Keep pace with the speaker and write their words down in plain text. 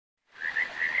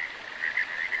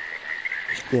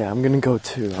Yeah, I'm gonna go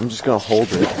too. I'm just gonna hold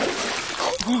it.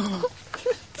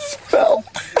 Just fell.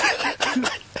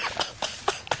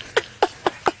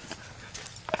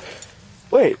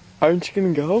 Wait, aren't you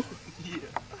gonna go? Yeah.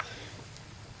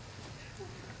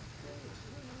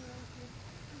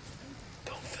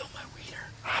 Don't fill my wiener.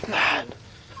 I'm not.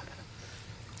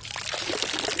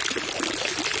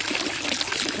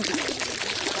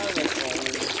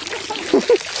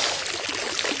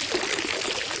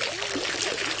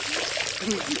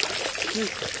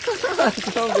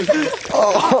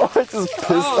 Oh, I just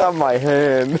pissed on my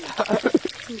hand.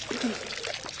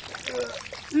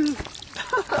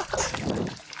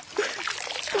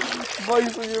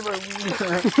 Mike's looking at my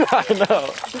wiener. I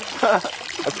know.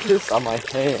 I pissed on my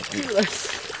hand. Dude, I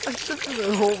stepped in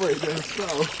that hole right there, so.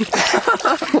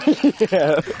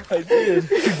 Yeah, I did.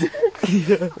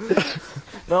 yeah.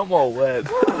 Now I'm all wet.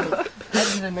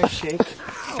 That did a nice shake.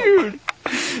 Dude.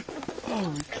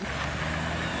 Oh,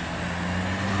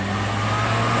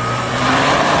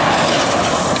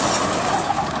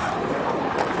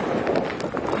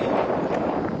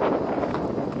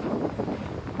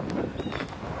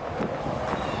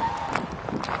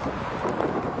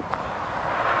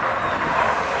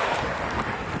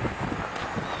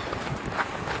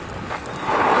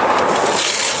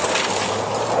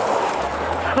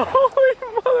 Holy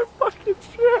motherfucking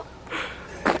shit!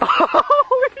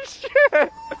 Holy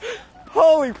shit!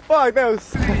 Holy fuck, that was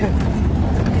sick. And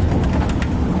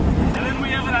then we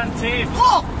have it on tape.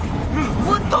 oh!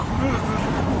 What the?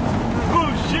 Oh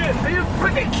shit! Are you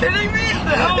freaking kidding me? What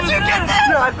the hell Did was you that? get that?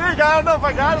 Yeah, I think, I don't know if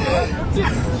I got it.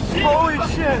 Holy What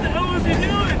shit. the hell was he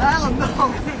doing? I don't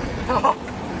know.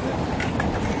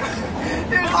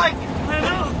 It was like, I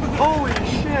know. Holy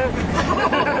shit.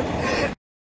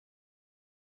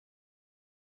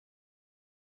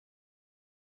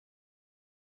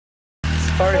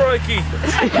 Crikey.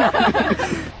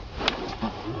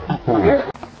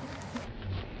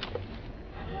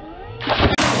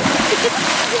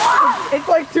 it's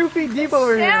like 2 feet deep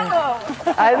over here.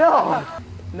 I know.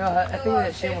 No, I think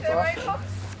that shit was awesome.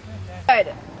 Good.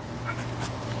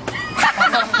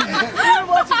 You're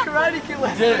watching Karate Kid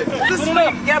like this. This foot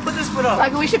up. You gotta put this foot up.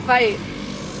 Like we should fight.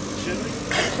 Should we?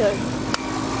 Should.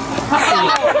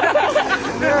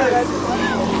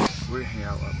 We hang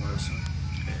out a lot more, so.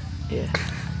 Yeah.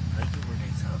 I think we're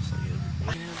Nate's house.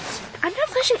 I'm not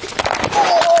pushing.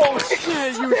 Oh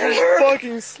shit, you just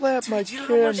fucking slapped my Do you know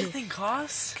how much the camera. thing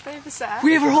costs? Can I have a sock?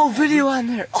 We have our whole video on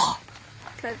there. Oh.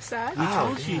 Can I have a sock? I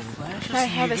told you, Flash. Can I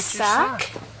have a sock?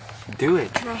 Do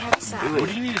it. Can I have a sock? What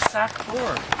do you need a sock for?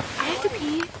 I have to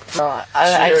pee. No,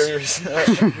 Cheers.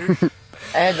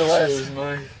 I had to let us.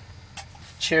 Mike.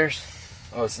 Cheers.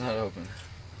 Oh, it's not open.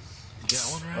 You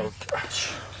got one right?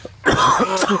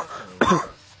 Oh.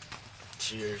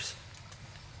 Cheers.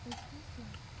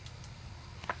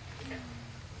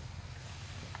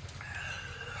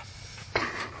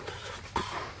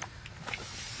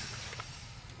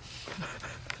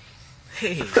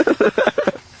 Hey. You're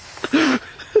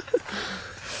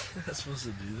not supposed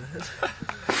to do that.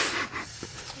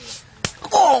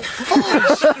 Oh,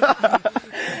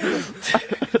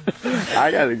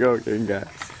 I gotta go again, guys.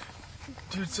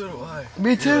 Dude, so do I.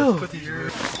 me too. Put the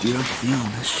ear. Dude, I'm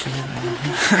feeling this shit right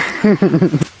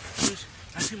now.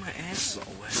 I think my ass is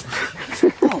all wet.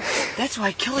 Oh, that's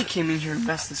why Kelly came in here and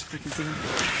messed this freaking thing.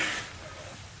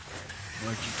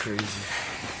 Like you crazy.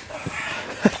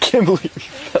 I can't believe you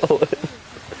fell in.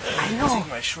 I know. Take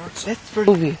my shorts off. That's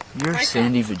pretty. You're a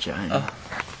sandy vagina.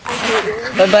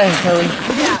 Bye bye, Kelly.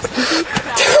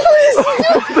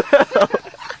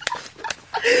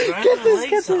 Get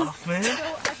this off, man.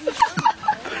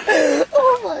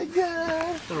 Oh my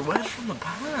god. They're wet from the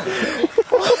pond.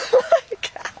 Oh my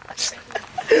gosh.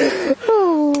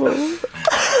 Oh.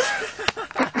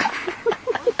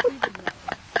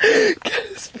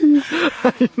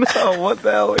 I know, what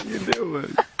the hell are you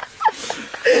doing?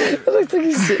 It looks like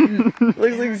he's sitting. Looks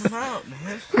like Come out,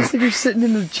 man. looks like you're sitting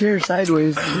in the chair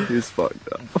sideways. He's fucked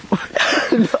up.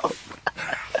 No.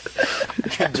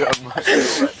 Good job, Mike.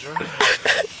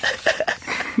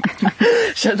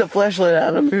 Shine the flashlight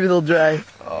on them, maybe they'll dry.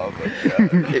 Oh my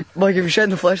god. Like if you shine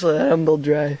the flashlight on them, they'll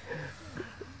dry.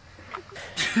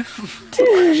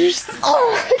 Dude, you're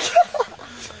oh my god.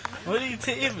 What are you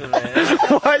taping, man?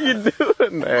 Why are you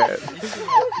doing that?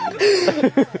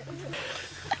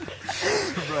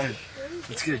 Brian,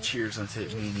 let's get a cheers on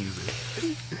tape, me and you,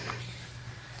 baby.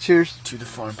 Cheers. To the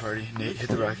farm party. Nate, hit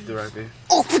the rock, baby.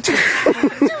 Oh,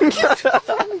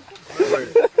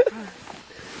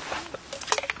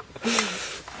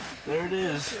 There it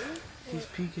is. He's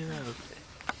peeking out.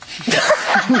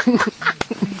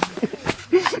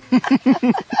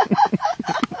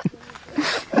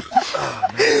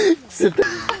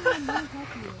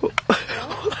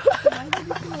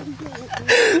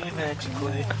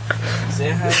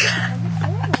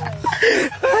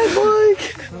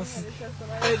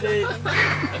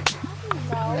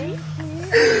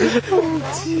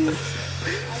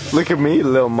 Look at me,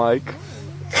 little Mike.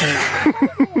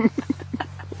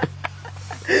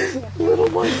 Little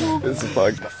Michael. This is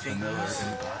fucked.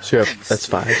 Sure, that's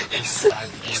fine. He's singing.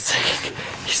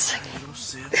 He's singing.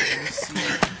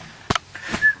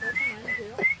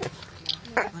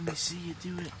 Let me see you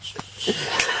do it.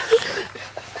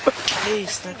 Hey,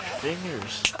 snap your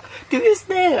fingers. Do your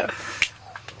snap.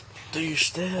 Do your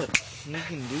step. You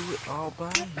can do it all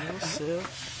by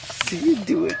yourself. Do you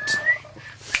do it?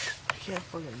 I can't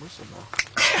fucking whistle now.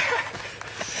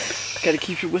 Gotta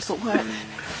keep your whistle wet.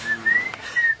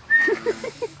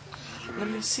 Let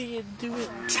me see you do it.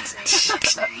 That's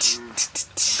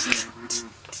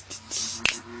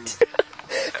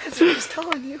what I was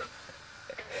telling you.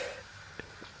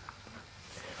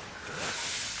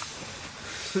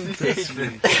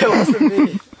 It wasn't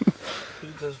me. Who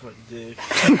does my dick?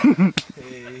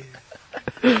 Hey,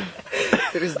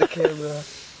 It was the camera.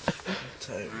 I'm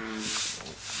tired.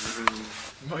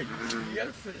 Mike, you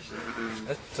gotta finish it.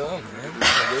 That's dumb, man.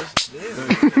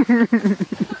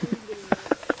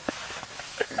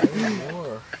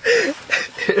 More.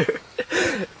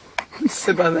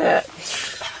 Sit on that.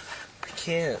 I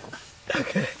can't.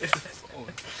 Okay.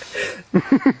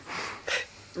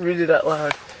 Read it out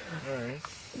loud. Alright.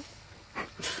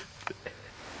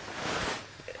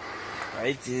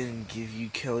 I didn't give you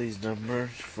Kelly's number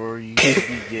for you to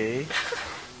be gay.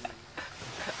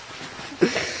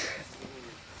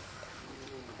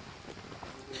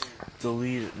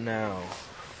 Delete it now.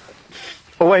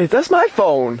 Oh wait, that's my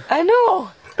phone. I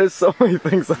know. There's so many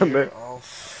things on there. All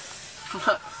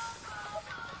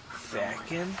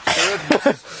Fackin'?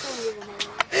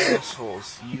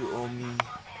 Assholes, you owe me.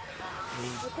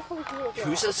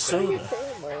 Who says soda?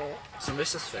 Somebody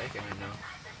says facking right now.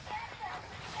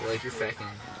 You're like, you're facking.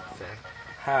 Fact.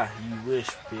 Ha, you wish,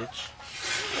 bitch.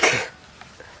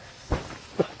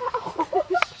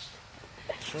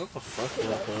 Shut the fuck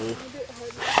up, bro.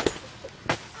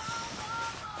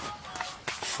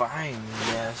 Fine,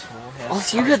 you asshole. Have Oh,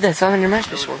 you got that song on your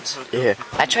MySpace once. Yeah,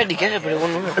 I tried to get it, but it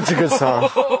wouldn't work. it's a good song.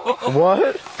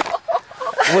 What?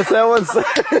 What's that one say?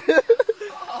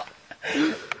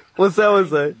 What's that one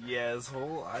say? you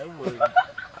asshole. I wouldn't.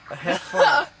 Have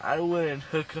fun. I wouldn't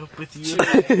hook up with you.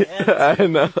 I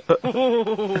know.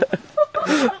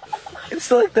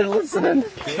 It's like they're listening.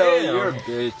 Damn. You're a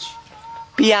bitch.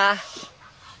 Yeah.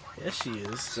 Yes, she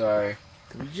is. Sorry.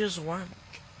 We just want.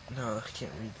 No, I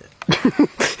can't read that.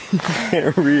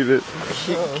 Can't read it.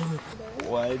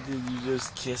 Why did you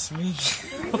just kiss me?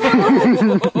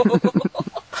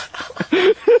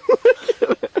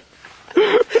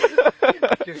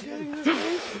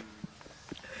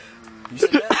 You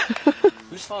said that?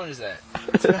 Whose phone is that?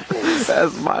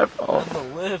 That's my phone. On the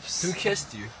lips. Who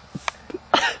kissed you?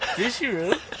 Did she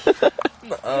really?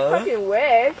 Fucking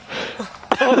wish.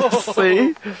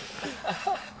 See?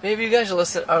 Maybe you guys are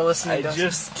listening. I to us.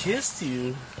 just kissed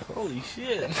you. Holy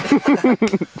shit.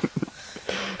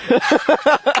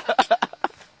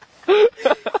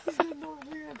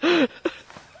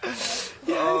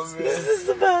 Yes, this is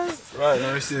the best. Right,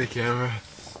 let me see the camera.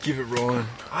 Keep it rolling.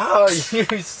 Oh, you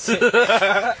sick.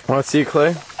 Want to see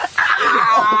Clay?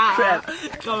 Crap.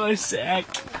 Got my sack.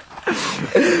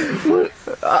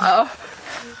 Uh-oh.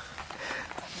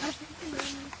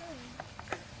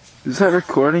 Is that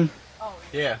recording?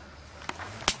 Yeah.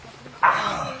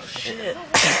 Shit.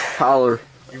 Holler.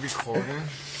 You recording?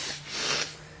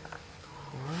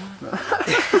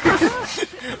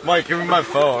 Mike, give me my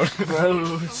phone. Bro,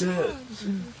 what's it?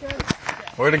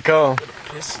 Where'd it go?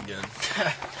 Piss again.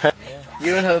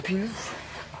 You don't have a penis?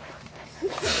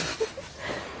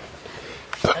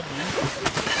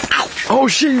 Oh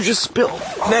shit, you just spilled.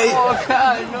 Nate. Oh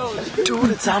god, no.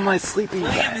 Dude, it's on my sleeping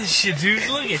Look at bag. this shit, dude.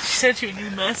 Look at it. She sent you a new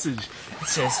message. It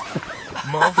says, guys are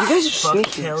Motherfuck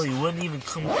sneaky. Kelly wouldn't even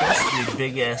come close to your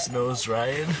big ass nose,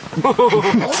 Ryan.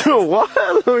 Dude, what?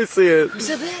 Let me see it. Who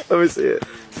said that? Let me see it.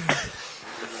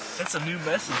 That's a new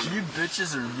message. You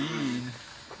bitches are mean.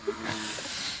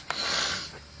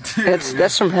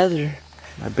 That's from Heather.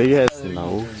 My big ass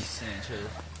nose.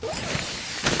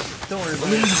 Don't worry Let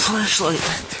me use a flashlight.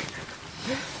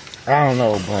 I don't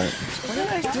know, but. What did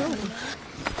I do?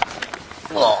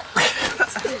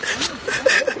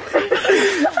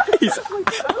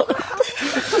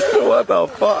 What the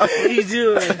fuck? What are you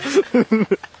doing?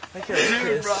 I gotta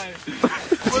piss.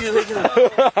 Dude,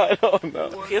 I don't know.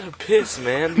 gotta piss,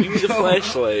 man. Give me the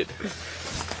flashlight.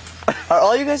 Are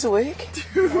all you guys awake?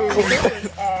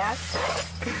 Ass.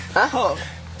 Huh?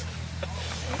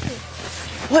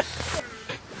 What?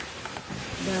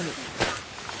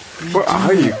 Where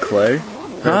are you, Clay?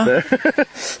 Right there.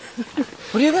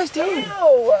 What are you guys doing?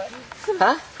 Ew.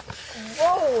 Huh?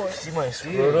 Whoa. See my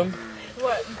scrotum?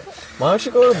 What? Why don't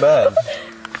you go to bed?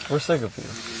 We're sick of you.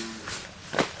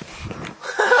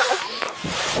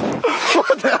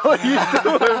 What the hell are you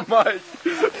doing, Mike?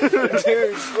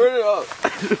 Dude, squirt it up.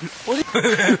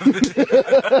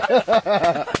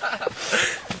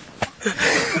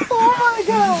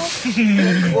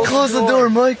 Close the door,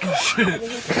 Mike.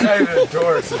 It's not even a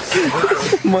door, it's a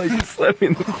Mike, you slapped me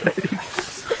in the face.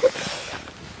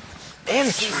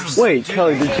 Amateurs. Wait,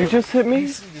 Kelly, did you just hit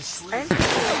me?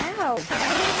 Ow.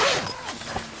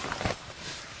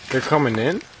 They're coming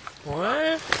in?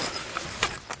 What?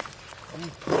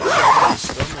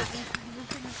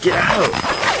 Get out!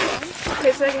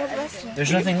 Okay, so I have the rest of it.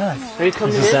 There's nothing left. Are you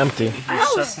coming This is in? empty.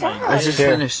 Ow, stop. I just Here.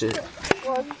 finished it.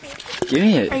 Give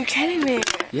me Are it. you kidding me?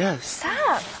 Yes.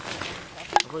 Stop.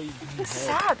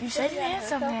 Stop. You said you had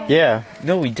something. Yeah.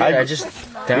 No, we did. I just You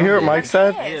downed hear what it. Mike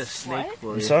said? Yes. What?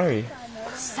 I'm sorry.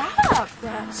 Stop.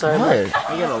 Sorry,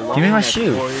 What? Give me my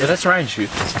shoe. But that's Ryan's shoe.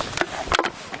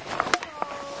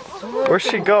 Where's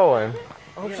she going?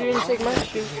 I hope she didn't take my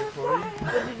shoe.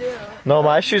 No,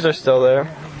 my shoes are still there.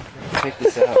 Check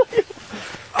this out.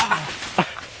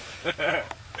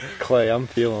 Clay, I'm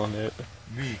feeling it.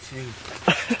 Me too.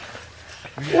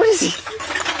 What is he?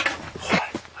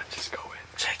 Let's just go in.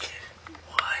 Check it.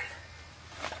 What?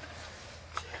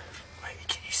 Wait,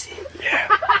 can you see it?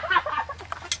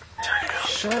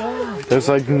 Shut up. There's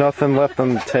like nothing left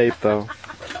on the tape though.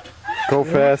 Go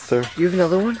faster. Do you have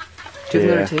another one? Do you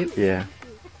have another tape? Yeah.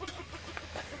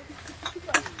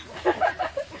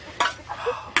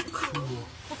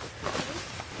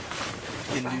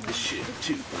 You can do this shit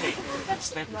too. Hey,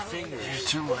 snap your fingers. Here,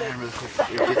 turn my hand real quick.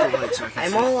 Here, get the light so I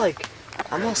can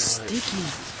I'm all sticky.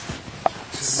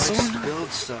 see. Mike spilled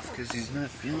stuff because he's not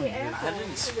feeling good. I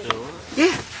didn't spill it.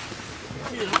 Yeah.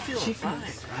 Dude, I'm feeling fine.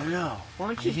 I know. Why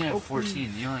don't You can have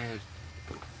 14. You only had.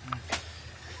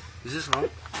 Is this on?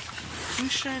 Who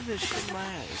shined this shit in my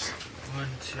eyes? 1,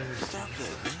 2. Stop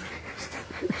that, man.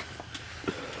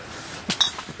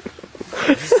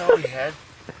 Is this all we had?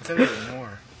 I thought we had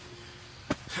more.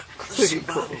 There's some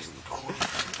bottles in the corner.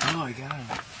 Oh, I got him.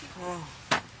 Oh.